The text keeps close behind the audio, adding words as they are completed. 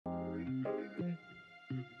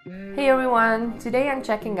Hey everyone! Today I'm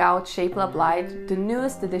checking out Shapelab Lite, the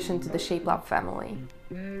newest addition to the Shapelab family.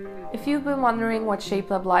 If you've been wondering what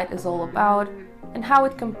Shapelab Lite is all about and how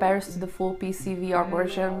it compares to the full PCVR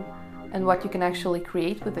version and what you can actually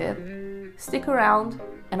create with it, stick around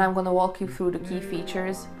and I'm gonna walk you through the key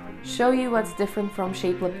features, show you what's different from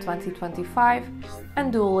Shapelab 2025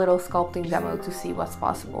 and do a little sculpting demo to see what's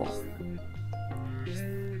possible.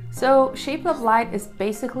 So Shapelab Lite is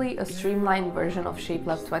basically a streamlined version of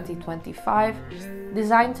Shapelab 2025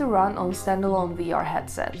 designed to run on standalone VR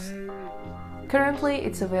headsets. Currently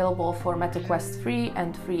it's available for Meta Quest 3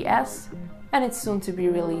 and 3S and it's soon to be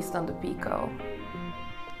released on the Pico.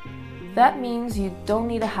 That means you don't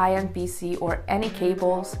need a high-end PC or any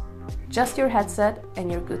cables, just your headset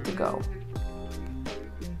and you're good to go.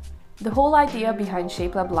 The whole idea behind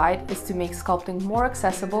Shapelab Lite is to make sculpting more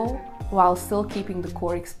accessible while still keeping the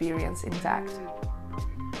core experience intact.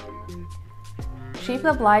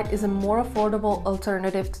 Shapelab Lite is a more affordable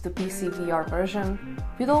alternative to the PCVR version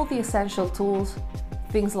with all the essential tools,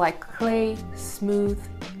 things like clay, smooth,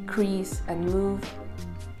 crease and move.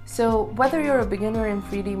 So whether you're a beginner in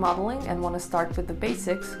 3D modeling and want to start with the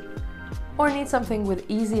basics, or need something with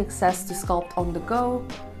easy access to sculpt on the go,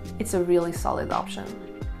 it's a really solid option.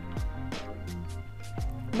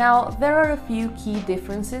 Now, there are a few key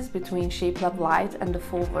differences between Shapelab Lite and the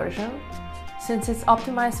full version. Since it's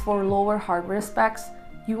optimized for lower hardware specs,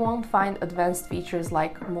 you won't find advanced features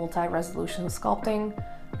like multi-resolution sculpting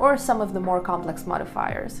or some of the more complex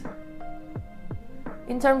modifiers.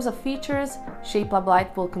 In terms of features, Shapelab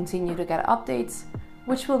Lite will continue to get updates,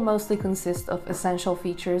 which will mostly consist of essential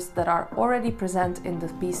features that are already present in the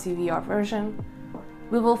PCVR version.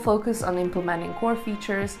 We will focus on implementing core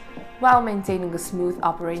features while maintaining a smooth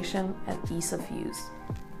operation and ease of use.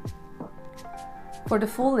 For the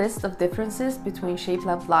full list of differences between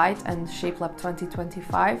Shapelab Lite and Shapelab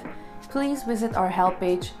 2025, please visit our help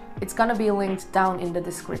page. It's gonna be linked down in the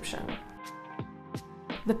description.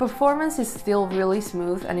 The performance is still really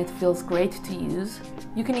smooth and it feels great to use.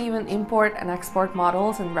 You can even import and export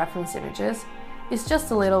models and reference images. It's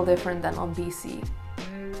just a little different than on PC.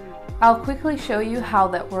 I'll quickly show you how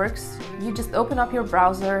that works. You just open up your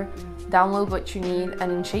browser, download what you need,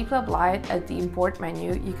 and in Shapelab Lite at the import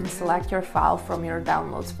menu you can select your file from your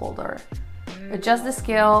downloads folder. Adjust the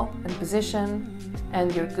scale and position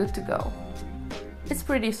and you're good to go. It's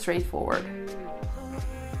pretty straightforward.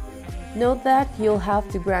 Note that you'll have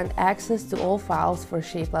to grant access to all files for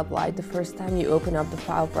Shapelab Lite the first time you open up the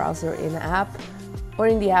file browser in the app or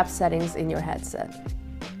in the app settings in your headset.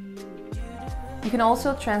 You can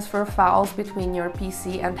also transfer files between your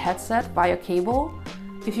PC and headset via cable.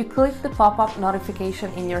 If you click the pop-up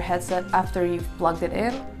notification in your headset after you've plugged it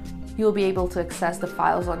in, you'll be able to access the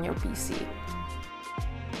files on your PC.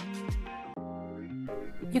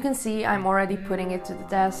 You can see I'm already putting it to the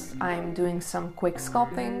test. I'm doing some quick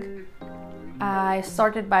sculpting. I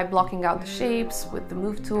started by blocking out the shapes with the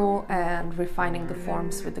move tool and refining the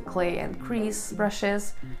forms with the clay and crease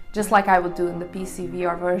brushes, just like I would do in the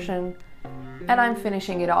PCVR version. And I'm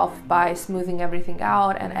finishing it off by smoothing everything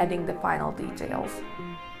out and adding the final details.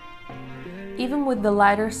 Even with the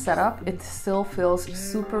lighter setup, it still feels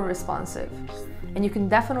super responsive, and you can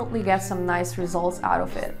definitely get some nice results out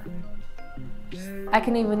of it. I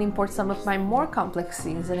can even import some of my more complex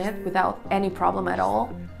scenes in it without any problem at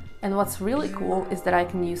all, and what's really cool is that I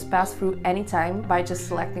can use pass-through anytime by just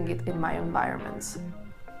selecting it in my environments.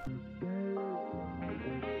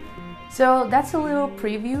 So that's a little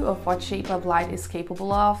preview of what Shapelab Lite is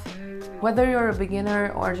capable of. Whether you're a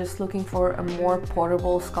beginner or just looking for a more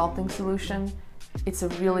portable sculpting solution, it's a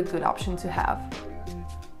really good option to have.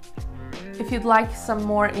 If you'd like some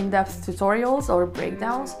more in-depth tutorials or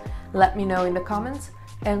breakdowns, let me know in the comments,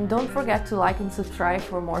 and don't forget to like and subscribe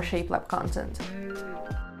for more Shapelab content.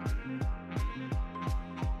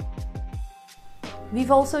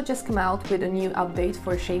 We've also just come out with a new update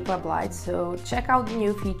for Shapelab Lite, so check out the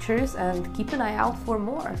new features and keep an eye out for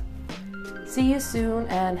more. See you soon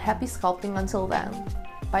and happy sculpting until then.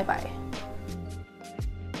 Bye bye.